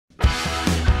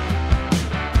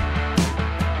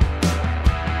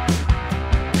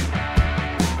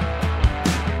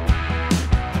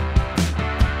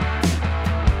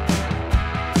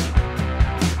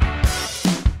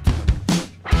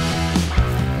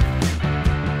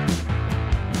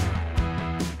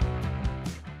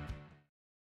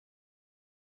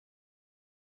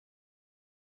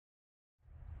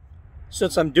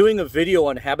since I'm doing a video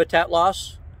on habitat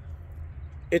loss,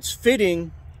 it's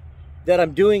fitting that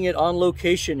I'm doing it on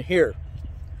location here.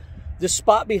 This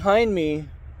spot behind me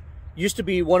used to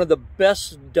be one of the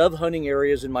best dove hunting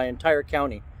areas in my entire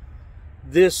county.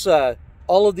 This,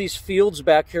 all of these fields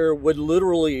back here would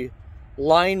literally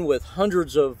line with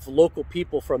hundreds of local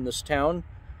people from this town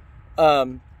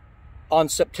on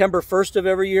September 1st of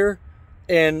every year,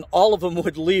 and all of them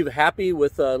would leave happy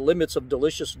with limits of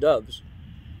delicious doves.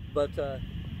 But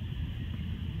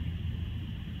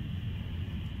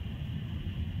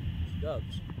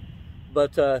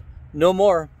no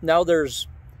more. Now there's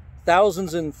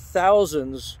thousands and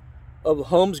thousands of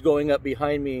homes going up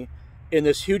behind me in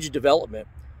this huge development.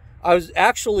 I was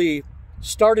actually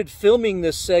started filming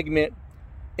this segment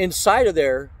inside of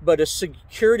there, but a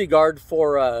security guard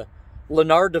for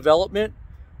Lennar Development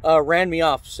ran me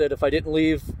off, said if I didn't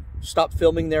leave, stop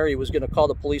filming there, he was going to call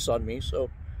the police on me. So,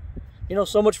 you know,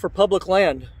 so much for public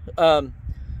land. And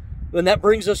that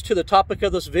brings us to the topic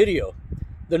of this video.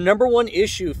 The number one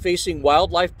issue facing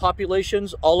wildlife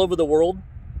populations all over the world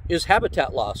is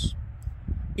habitat loss.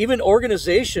 Even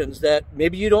organizations that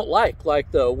maybe you don't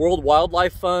like the World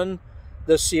Wildlife Fund,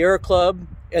 the Sierra Club,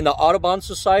 and the Audubon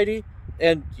Society,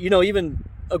 and, you know, even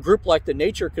a group like the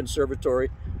Nature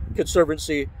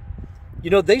Conservancy, you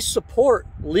know, they support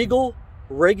legal,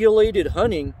 regulated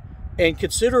hunting and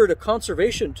consider it a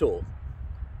conservation tool.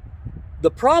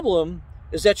 The problem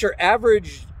is that your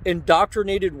average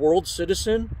indoctrinated world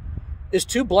citizen is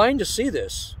too blind to see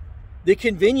this. They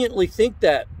conveniently think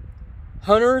that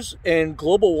hunters and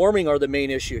global warming are the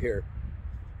main issue here.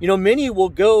 You know, many will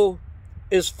go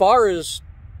as far as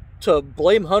to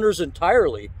blame hunters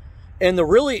entirely, and the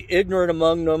really ignorant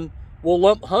among them will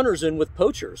lump hunters in with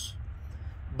poachers.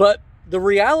 But the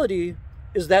reality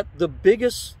is that the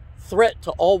biggest threat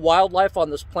to all wildlife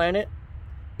on this planet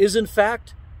is in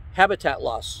fact habitat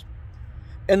loss.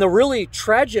 And the really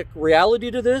tragic reality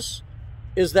to this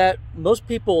is that most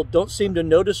people don't seem to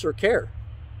notice or care.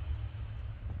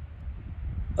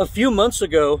 A few months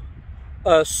ago,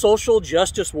 a social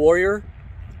justice warrior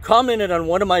commented on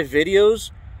one of my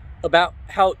videos about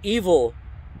how evil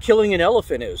killing an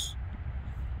elephant is.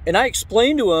 And I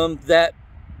explained to him that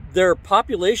their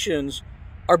populations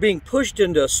are being pushed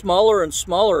into smaller and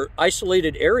smaller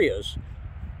isolated areas.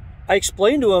 I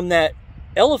explained to him that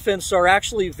elephants are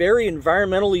actually very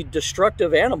environmentally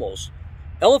destructive animals.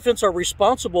 Elephants are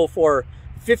responsible for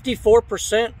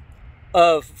 54%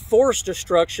 of forest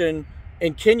destruction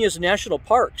in Kenya's national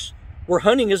parks, where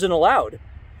hunting isn't allowed.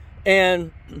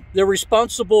 And they're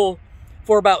responsible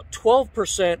for about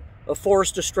 12% of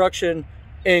forest destruction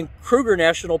in Kruger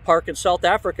National Park in South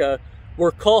Africa,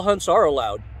 where cull hunts are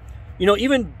allowed. You know,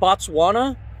 even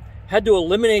Botswana had to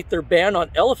eliminate their ban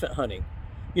on elephant hunting.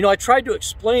 You know, I tried to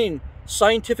explain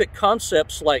scientific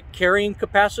concepts like carrying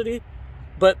capacity,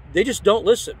 but they just don't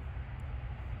listen.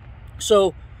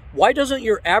 So why doesn't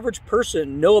your average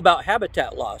person know about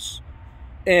habitat loss?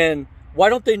 And why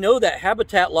don't they know that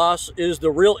habitat loss is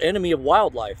the real enemy of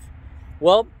wildlife?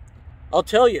 Well, I'll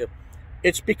tell you,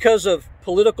 it's because of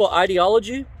political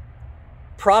ideology,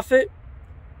 profit,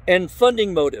 and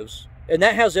funding motives. And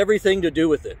that has everything to do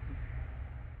with it.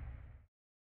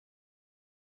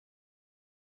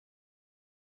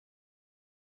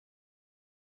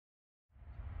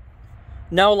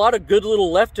 Now, a lot of good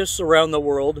little leftists around the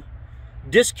world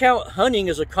discount hunting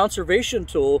as a conservation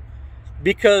tool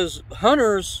because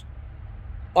hunters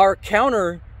are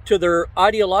counter to their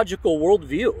ideological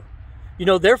worldview. You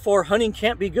know, therefore, hunting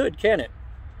can't be good, can it?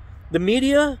 The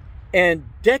media and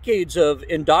decades of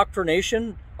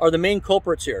indoctrination are the main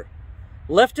culprits here.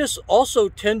 Leftists also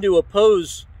tend to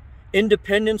oppose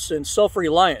independence and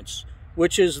self-reliance,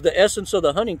 which is the essence of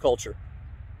the hunting culture.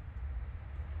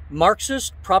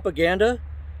 Marxist propaganda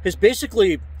has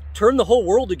basically turned the whole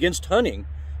world against hunting.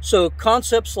 So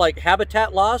concepts like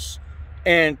habitat loss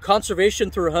and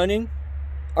conservation through hunting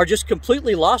are just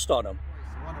completely lost on them.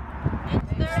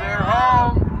 It's their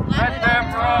home, let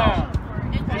them roam.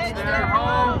 It's their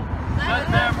home,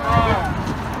 let them roam.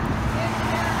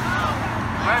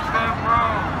 Let them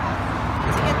roam.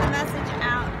 To get the message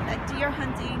out that deer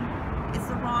hunting is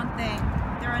the wrong thing.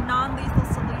 There are non-lethal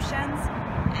solutions,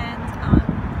 and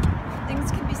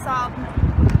things can be solved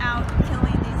without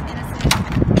killing these innocent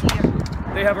deer.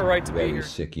 They have a right to be here.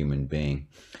 Sick human being.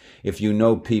 If you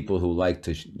know people who like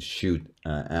to shoot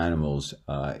animals,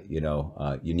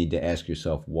 you need to ask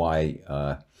yourself why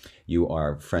you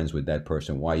are friends with that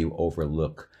person, why you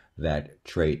overlook that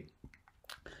trait.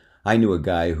 I knew a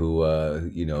guy who,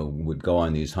 you know, would go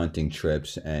on these hunting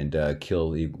trips and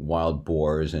kill the wild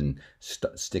boars and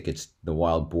stick the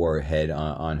wild boar head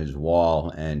on his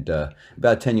wall. And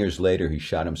about 10 years later, he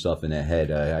shot himself in the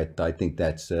head. I think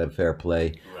that's fair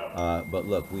play. But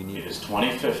look, we need... It is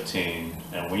 2015,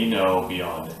 and we know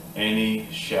beyond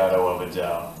any shadow of a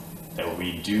doubt that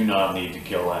we do not need to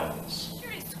kill animals.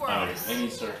 Under any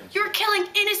circumstance. You're killing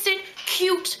innocent,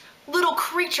 cute little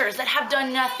creatures that have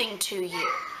done nothing to you.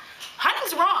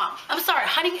 Hunting's wrong. I'm sorry,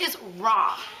 hunting is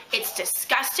wrong. It's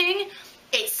disgusting.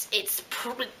 It's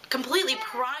completely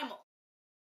primal.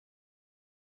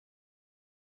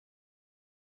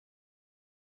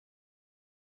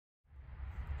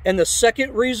 And the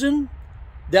second reason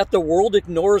that the world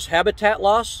ignores habitat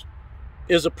loss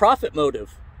is a profit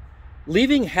motive.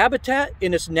 Leaving habitat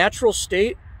in its natural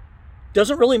state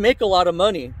doesn't really make a lot of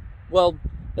money. Well,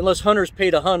 unless hunters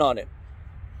pay to hunt on it.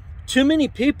 Too many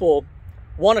people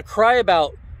want to cry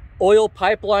about oil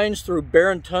pipelines through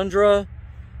barren tundra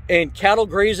and cattle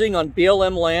grazing on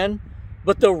BLM land,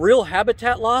 but the real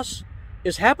habitat loss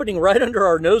is happening right under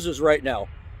our noses right now.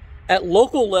 At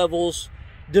local levels,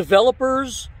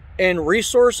 developers and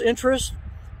resource interests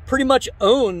pretty much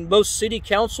own most city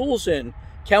councils and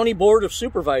county board of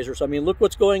supervisors. I mean, look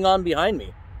what's going on behind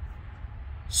me.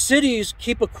 Cities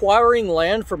keep acquiring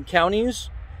land from counties,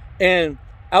 and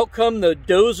out come the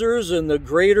dozers and the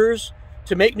graders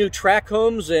to make new tract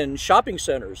homes and shopping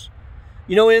centers.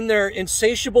 You know, in their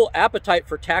insatiable appetite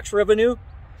for tax revenue,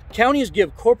 counties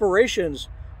give corporations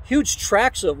huge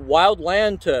tracts of wild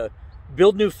land to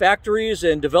build new factories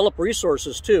and develop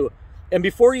resources too. And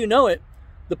before you know it,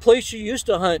 the place you used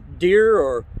to hunt deer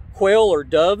or quail or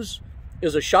doves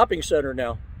is a shopping center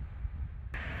now.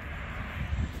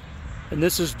 And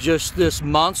this is just this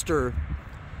monster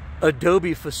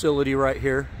Adobe facility right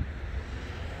here.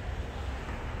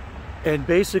 And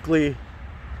basically,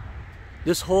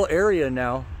 this whole area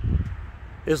now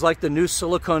is like the new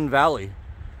Silicon Valley.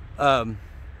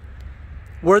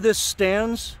 Where this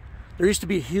stands, there used to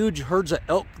be huge herds of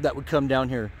elk that would come down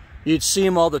here. You'd see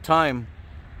them all the time.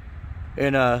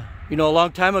 And, you know, a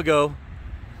long time ago,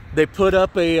 they put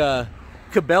up a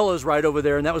Cabela's right over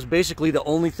there, and that was basically the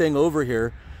only thing over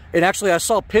here. And actually, I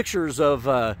saw pictures of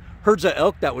herds of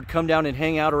elk that would come down and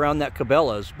hang out around that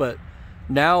Cabela's. But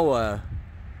now,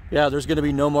 yeah, there's going to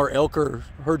be no more elk or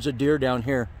herds of deer down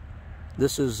here.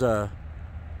 This is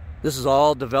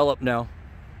all developed now.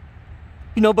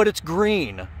 You know, but it's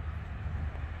green.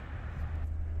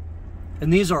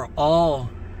 And these are all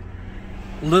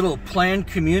little planned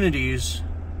communities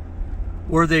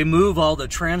where they move all the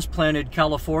transplanted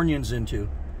Californians into.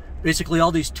 Basically,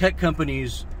 all these tech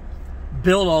companies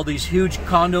build all these huge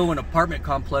condo and apartment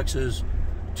complexes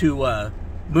to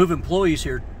move employees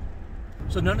here.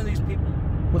 So none of these people...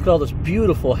 Look at all this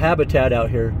beautiful habitat out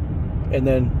here. And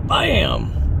then,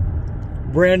 bam!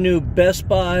 Brand new Best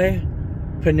Buy,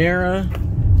 Panera,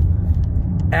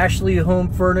 Ashley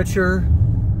Home Furniture,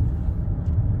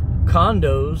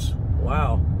 condos.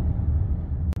 Wow.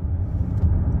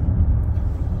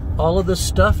 All of this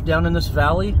stuff down in this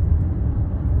valley,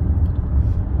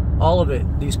 all of it,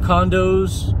 these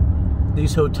condos,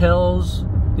 these hotels,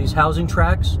 these housing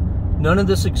tracts, none of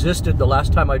this existed the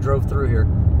last time I drove through here.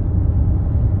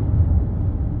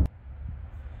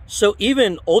 So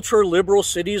even ultra-liberal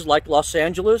cities like Los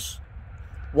Angeles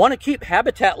want to keep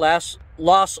habitat loss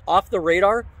off the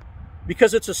radar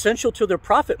because it's essential to their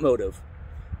profit motive.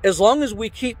 As long as we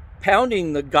keep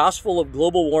pounding the gospel of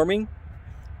global warming,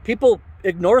 people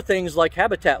ignore things like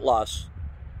habitat loss.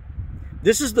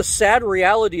 This is the sad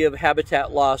reality of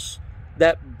habitat loss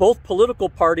that both political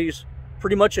parties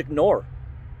pretty much ignore.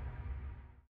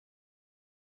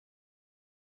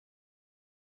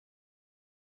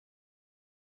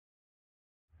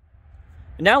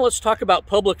 Now let's talk about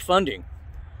public funding.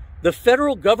 The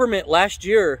federal government last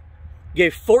year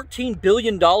gave $14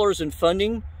 billion in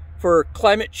funding for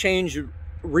climate change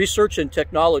research and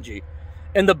technology.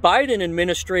 And the Biden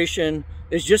administration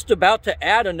is just about to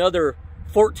add another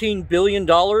 $14 billion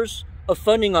of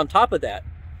funding on top of that.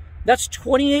 That's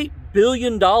 $28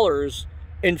 billion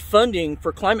in funding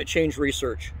for climate change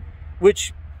research,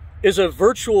 which is a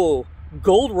virtual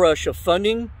gold rush of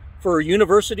funding for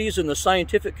universities and the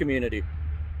scientific community.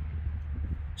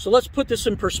 So let's put this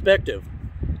in perspective.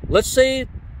 Let's say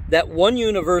that one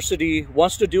university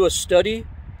wants to do a study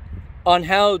on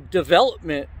how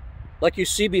development, like you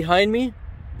see behind me,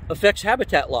 affects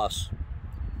habitat loss.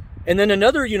 And then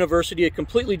another university, a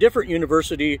completely different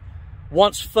university,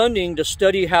 wants funding to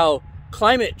study how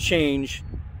climate change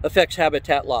affects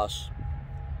habitat loss.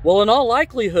 Well, in all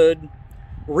likelihood,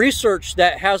 research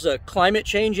that has a climate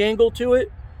change angle to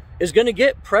it is going to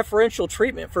get preferential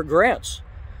treatment for grants.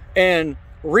 And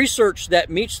research that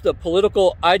meets the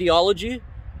political ideology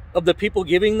of the people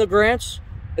giving the grants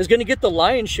is going to get the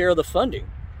lion's share of the funding.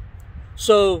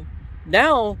 So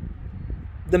now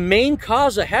the main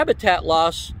cause of habitat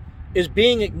loss is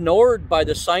being ignored by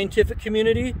the scientific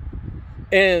community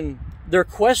and their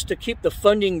quest to keep the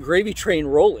funding gravy train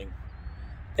rolling.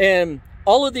 And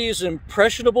all of these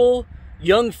impressionable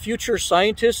young future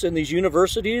scientists in these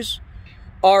universities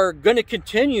are going to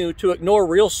continue to ignore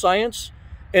real science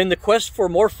and the quest for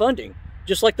more funding,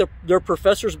 just like their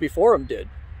professors before them did.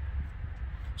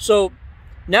 So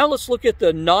now let's look at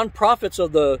the nonprofits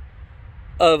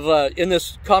in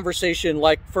this conversation,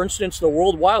 like, for instance, the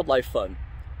World Wildlife Fund.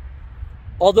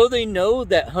 Although they know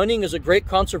that hunting is a great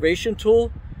conservation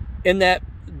tool and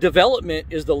that development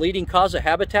is the leading cause of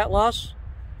habitat loss,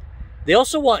 they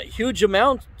also want huge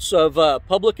amounts of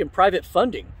public and private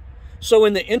funding. So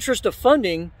in the interest of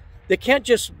funding, they can't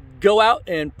just go out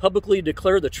and publicly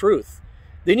declare the truth.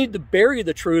 They need to bury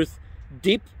the truth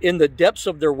deep in the depths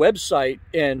of their website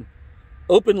and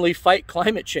openly fight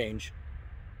climate change.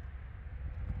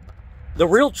 The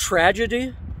real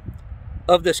tragedy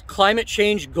of this climate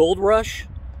change gold rush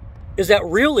is that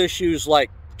real issues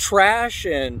like trash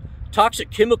and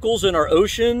toxic chemicals in our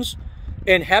oceans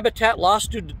and habitat loss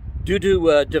due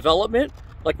to development,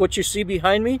 like what you see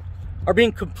behind me, are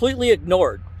being completely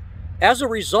ignored. As a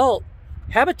result,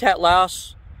 habitat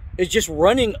loss is just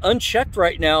running unchecked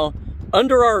right now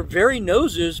under our very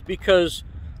noses because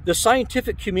the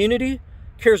scientific community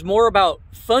cares more about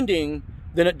funding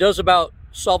than it does about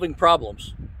solving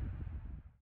problems.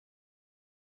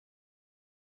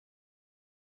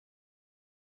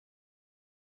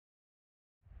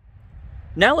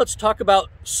 Now let's talk about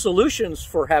solutions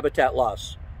for habitat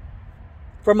loss.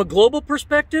 From a global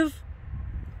perspective,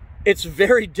 it's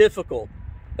very difficult,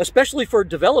 especially for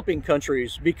developing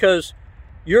countries, because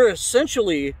you're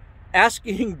essentially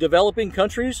asking developing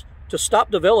countries to stop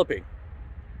developing.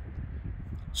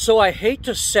 So I hate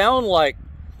to sound like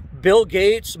Bill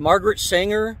Gates, Margaret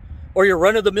Sanger, or your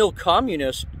run-of-the-mill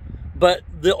communist, but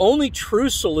the only true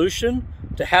solution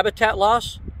to habitat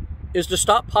loss is to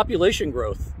stop population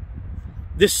growth.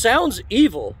 This sounds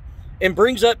evil and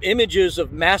brings up images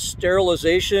of mass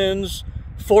sterilizations,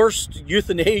 forced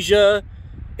euthanasia,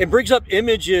 and brings up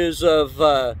images of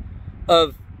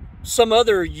some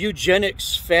other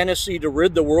eugenics fantasy to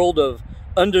rid the world of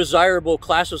undesirable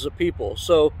classes of people.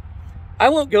 So I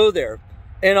won't go there,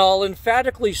 and I'll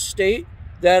emphatically state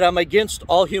that I'm against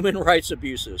all human rights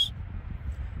abuses.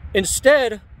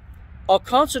 Instead, I'll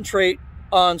concentrate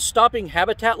on stopping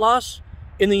habitat loss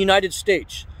in the United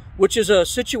States, which is a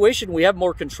situation we have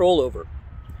more control over.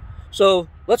 So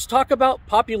let's talk about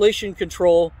population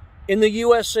control in the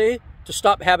USA to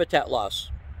stop habitat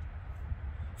loss.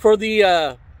 For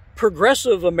the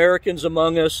progressive Americans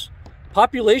among us,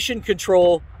 population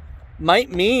control might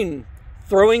mean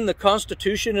throwing the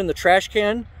Constitution in the trash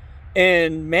can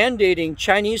and mandating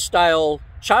Chinese-style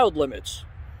child limits.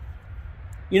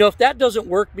 You know, if that doesn't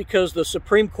work because the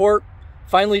Supreme Court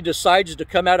finally decides to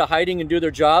come out of hiding and do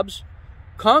their jobs,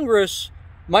 Congress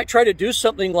might try to do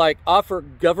something like offer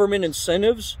government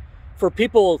incentives for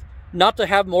people not to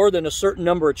have more than a certain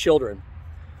number of children.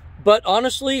 But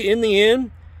honestly, in the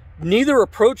end, neither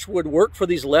approach would work for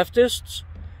these leftists,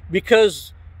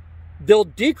 because they'll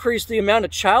decrease the amount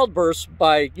of childbirths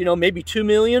by, maybe 2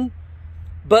 million,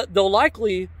 but they'll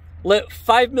likely let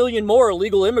 5 million more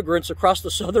illegal immigrants across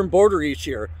the southern border each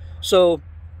year. So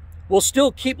we'll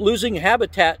still keep losing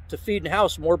habitat to feed and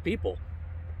house more people.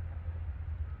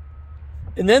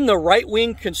 And then the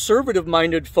right-wing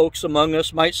conservative-minded folks among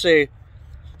us might say,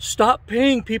 stop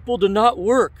paying people to not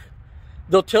work.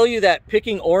 They'll tell you that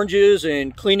picking oranges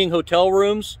and cleaning hotel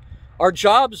rooms are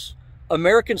jobs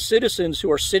American citizens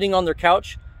who are sitting on their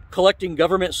couch collecting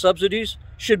government subsidies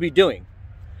should be doing.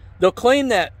 They'll claim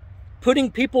that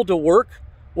putting people to work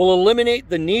will eliminate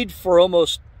the need for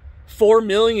almost 4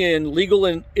 million legal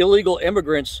and illegal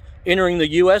immigrants entering the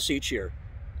U.S. each year.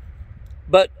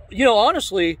 But,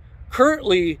 honestly,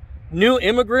 currently, new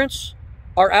immigrants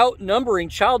are outnumbering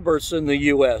childbirths in the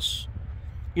U.S.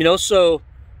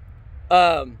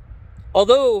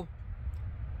 Although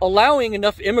allowing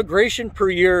enough immigration per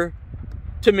year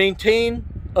to maintain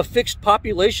a fixed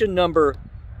population number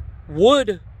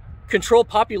would control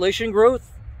population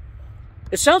growth,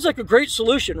 it sounds like a great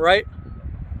solution, right?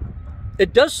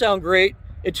 It does sound great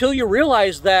until you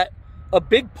realize that a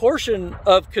big portion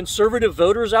of conservative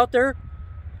voters out there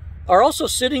are also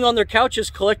sitting on their couches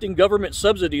collecting government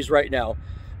subsidies right now.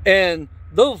 And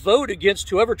they'll vote against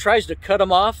whoever tries to cut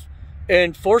them off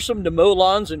and force them to mow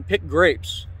lawns and pick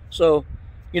grapes. So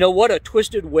You know, what a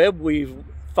twisted web we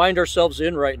find ourselves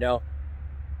in right now.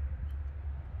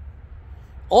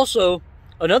 Also,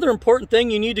 another important thing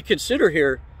you need to consider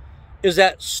here is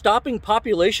that stopping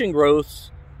population growth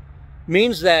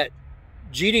means that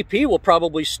GDP will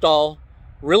probably stall,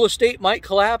 real estate might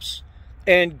collapse,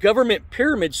 and government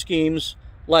pyramid schemes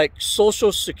like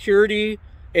Social Security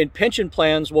and pension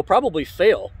plans will probably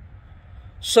fail.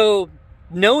 So,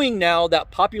 knowing now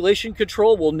that population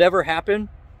control will never happen,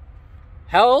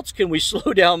 how else can we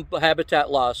slow down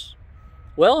habitat loss?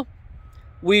 Well,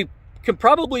 we can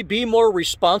probably be more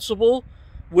responsible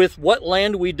with what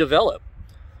land we develop.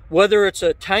 Whether it's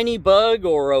a tiny bug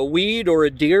or a weed or a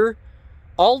deer,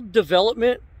 all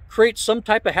development creates some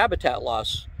type of habitat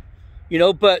loss. You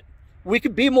know, but we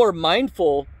could be more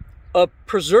mindful of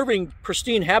preserving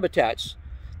pristine habitats.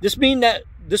 This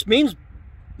means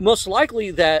most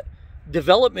likely that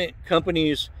development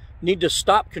companies need to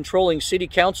stop controlling city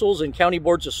councils and county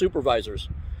boards of supervisors.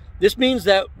 This means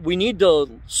that we need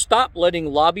to stop letting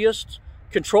lobbyists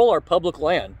control our public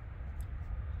land.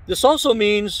 This also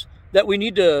means that we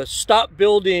need to stop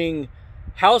building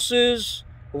houses,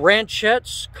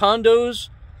 ranchettes, condos,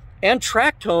 and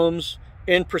tract homes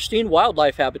in pristine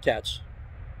wildlife habitats.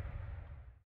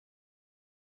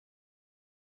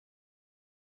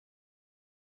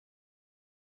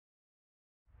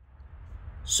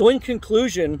 So in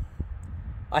conclusion,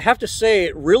 I have to say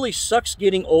it really sucks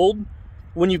getting old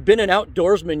when you've been an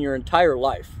outdoorsman your entire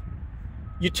life.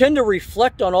 You tend to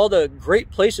reflect on all the great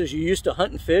places you used to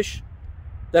hunt and fish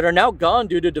that are now gone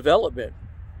due to development.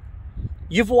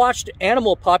 You've watched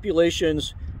animal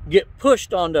populations get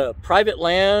pushed onto private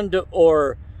land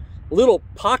or little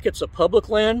pockets of public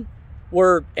land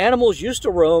where animals used to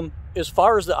roam as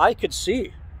far as the eye could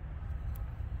see.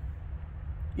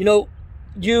 You know,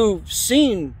 you've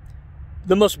seen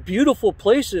the most beautiful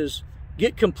places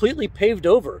get completely paved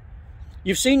over.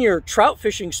 You've seen your trout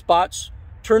fishing spots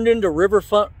turned into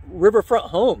riverfront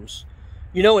homes.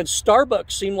 You know, and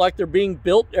Starbucks seem like they're being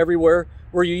built everywhere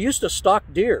where you used to stalk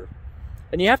deer.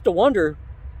 And you have to wonder,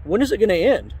 when is it going to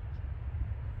end?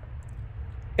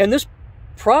 And this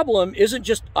problem isn't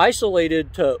just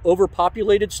isolated to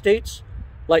overpopulated states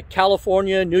like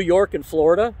California, New York, and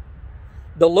Florida.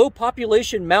 The low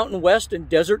population Mountain West and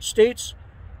desert states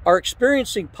are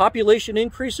experiencing population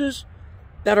increases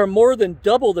that are more than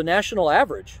double the national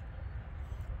average.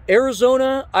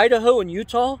 Arizona, Idaho, and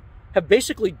Utah have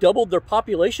basically doubled their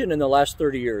population in the last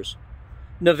 30 years.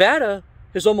 Nevada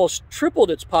has almost tripled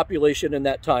its population in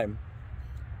that time.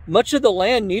 Much of the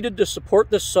land needed to support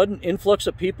this sudden influx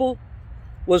of people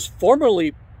was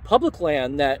formerly public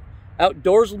land that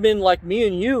outdoorsmen like me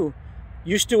and you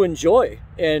used to enjoy,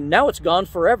 and now it's gone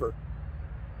forever.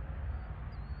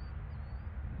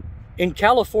 In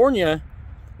California,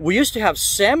 we used to have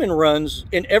salmon runs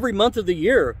in every month of the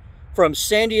year from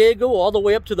San Diego all the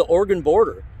way up to the Oregon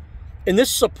border. And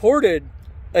this supported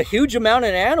a huge amount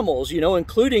of animals, you know,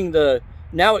 including the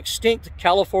now extinct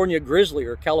California grizzly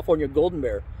or California golden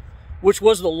bear, which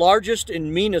was the largest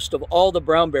and meanest of all the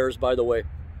brown bears, by the way.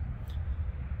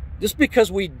 This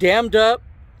because we dammed up,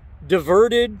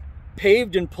 diverted,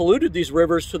 paved, and polluted these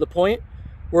rivers to the point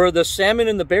where the salmon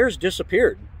and the bears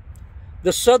disappeared.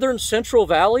 The southern Central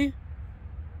Valley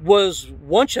was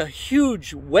once a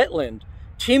huge wetland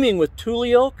teeming with tule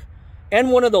elk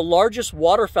and one of the largest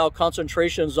waterfowl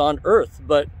concentrations on Earth,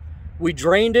 but we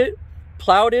drained it,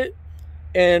 plowed it,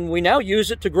 and we now use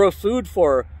it to grow food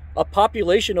for a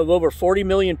population of over 40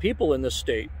 million people in this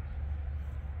state.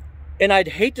 And I'd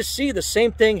hate to see the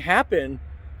same thing happen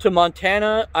to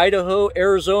Montana, Idaho,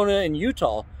 Arizona, and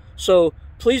Utah. So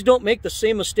please don't make the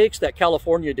same mistakes that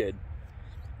California did.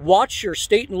 Watch your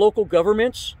state and local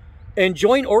governments and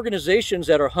join organizations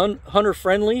that are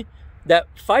hunter-friendly that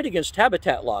fight against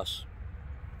habitat loss.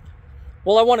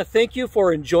 Well, I want to thank you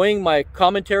for enjoying my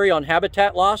commentary on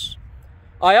habitat loss.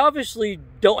 I obviously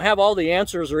don't have all the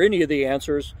answers or any of the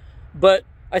answers, but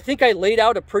I think I laid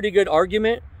out a pretty good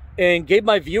argument and gave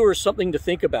my viewers something to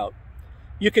think about.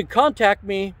 You can contact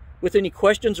me with any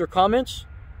questions or comments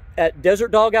at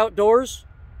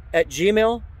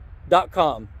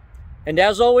desertdogoutdoors@gmail.com. And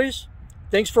as always,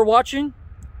 thanks for watching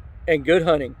and good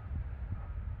hunting.